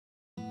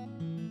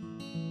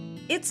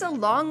It's a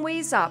long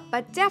ways up,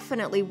 but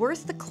definitely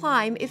worth the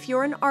climb if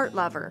you're an art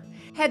lover.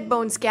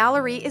 Headbones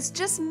Gallery is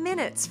just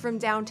minutes from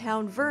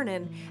downtown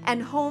Vernon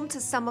and home to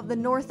some of the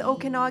North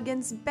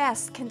Okanagan's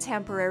best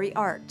contemporary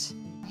art.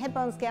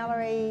 Headbones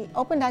Gallery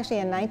opened actually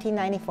in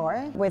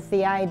 1994 with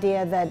the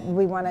idea that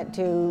we wanted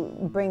to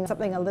bring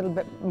something a little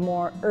bit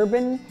more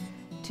urban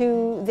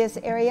to this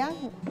area.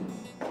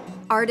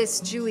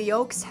 Artist Julie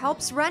Oakes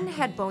helps run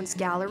Headbones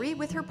Gallery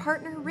with her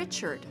partner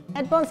Richard.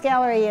 Headbones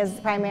Gallery is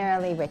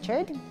primarily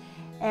Richard,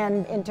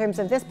 and in terms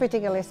of this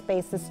particular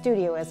space, the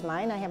studio is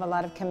mine. I have a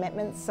lot of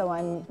commitments, so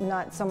I'm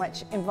not so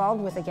much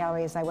involved with the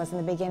gallery as I was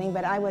in the beginning,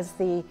 but I was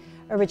the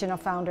original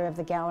founder of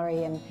the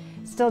gallery and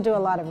still do a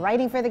lot of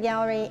writing for the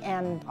gallery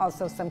and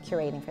also some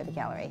curating for the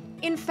gallery.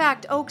 In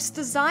fact, Oakes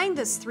designed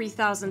this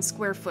 3,000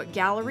 square foot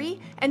gallery,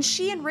 and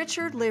she and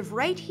Richard live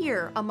right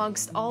here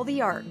amongst all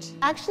the art.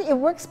 Actually, it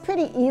works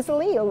pretty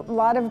easily. A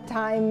lot of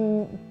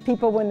time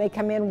people, when they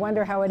come in,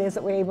 wonder how it is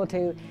that we're able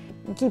to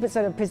keep it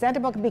sort of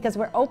presentable, because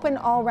we're open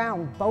all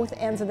around. Both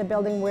ends of the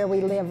building where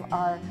we live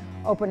are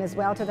open as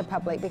well to the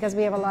public because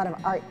we have a lot of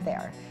art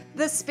there.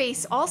 The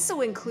space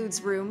also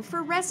includes room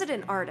for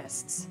resident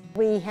artists.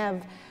 We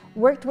have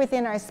worked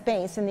within our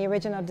space in the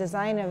original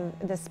design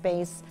of the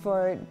space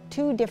for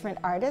two different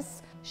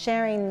artists,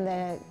 sharing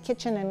the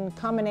kitchen and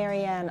common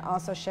area and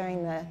also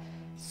sharing the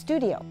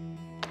studio.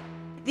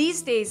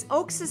 These days,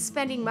 Oakes is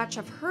spending much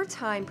of her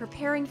time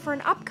preparing for an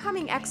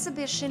upcoming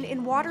exhibition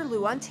in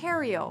Waterloo,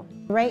 Ontario.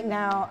 Right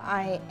now,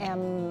 I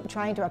am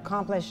trying to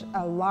accomplish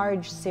a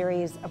large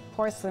series of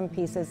porcelain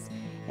pieces,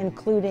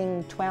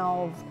 including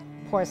 12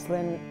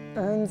 porcelain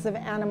urns of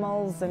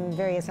animals and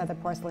various other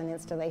porcelain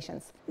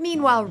installations.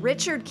 Meanwhile,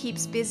 Richard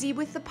keeps busy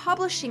with the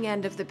publishing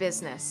end of the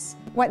business.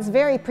 What's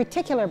very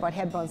particular about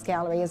Headbones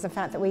Gallery is the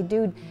fact that we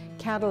do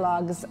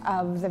catalogs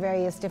of the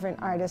various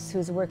different artists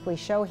whose work we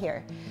show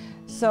here.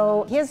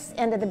 So his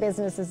end of the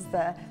business is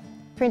the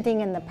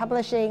printing and the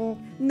publishing.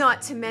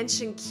 Not to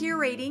mention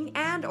curating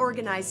and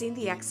organizing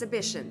the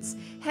exhibitions.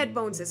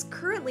 Headbones is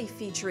currently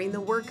featuring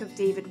the work of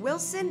David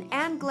Wilson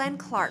and Glenn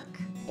Clark.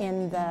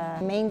 In the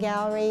main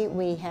gallery,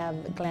 we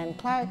have Glenn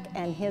Clark,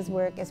 and his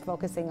work is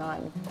focusing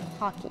on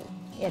hockey.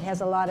 It has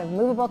a lot of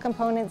movable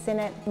components in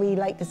it. We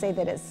like to say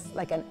that it's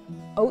like an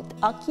haute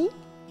hockey,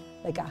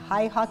 like a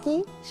high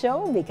hockey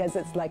show, because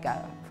it's like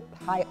a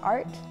high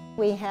art.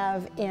 We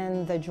have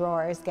in the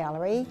Drawers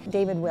Gallery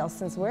David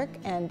Wilson's work,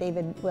 and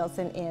David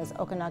Wilson is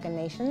Okanagan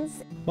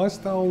Nations. My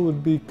style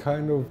would be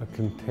kind of a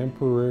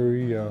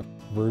contemporary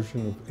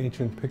version of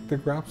ancient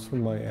pictographs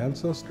from my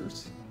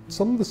ancestors.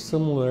 Some of the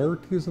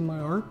similarities in my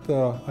art,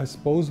 I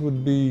suppose,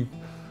 would be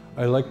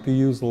I like to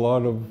use a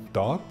lot of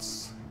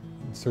dots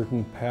in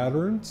certain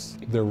patterns.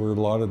 There were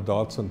a lot of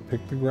dots on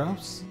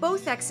pictographs.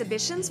 Both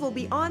exhibitions will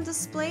be on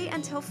display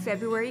until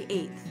February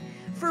 8th.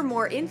 For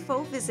more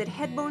info, visit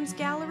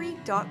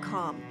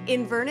headbonesgallery.com.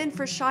 In Vernon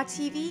for Shaw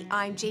TV,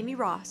 I'm Jamie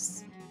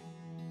Ross.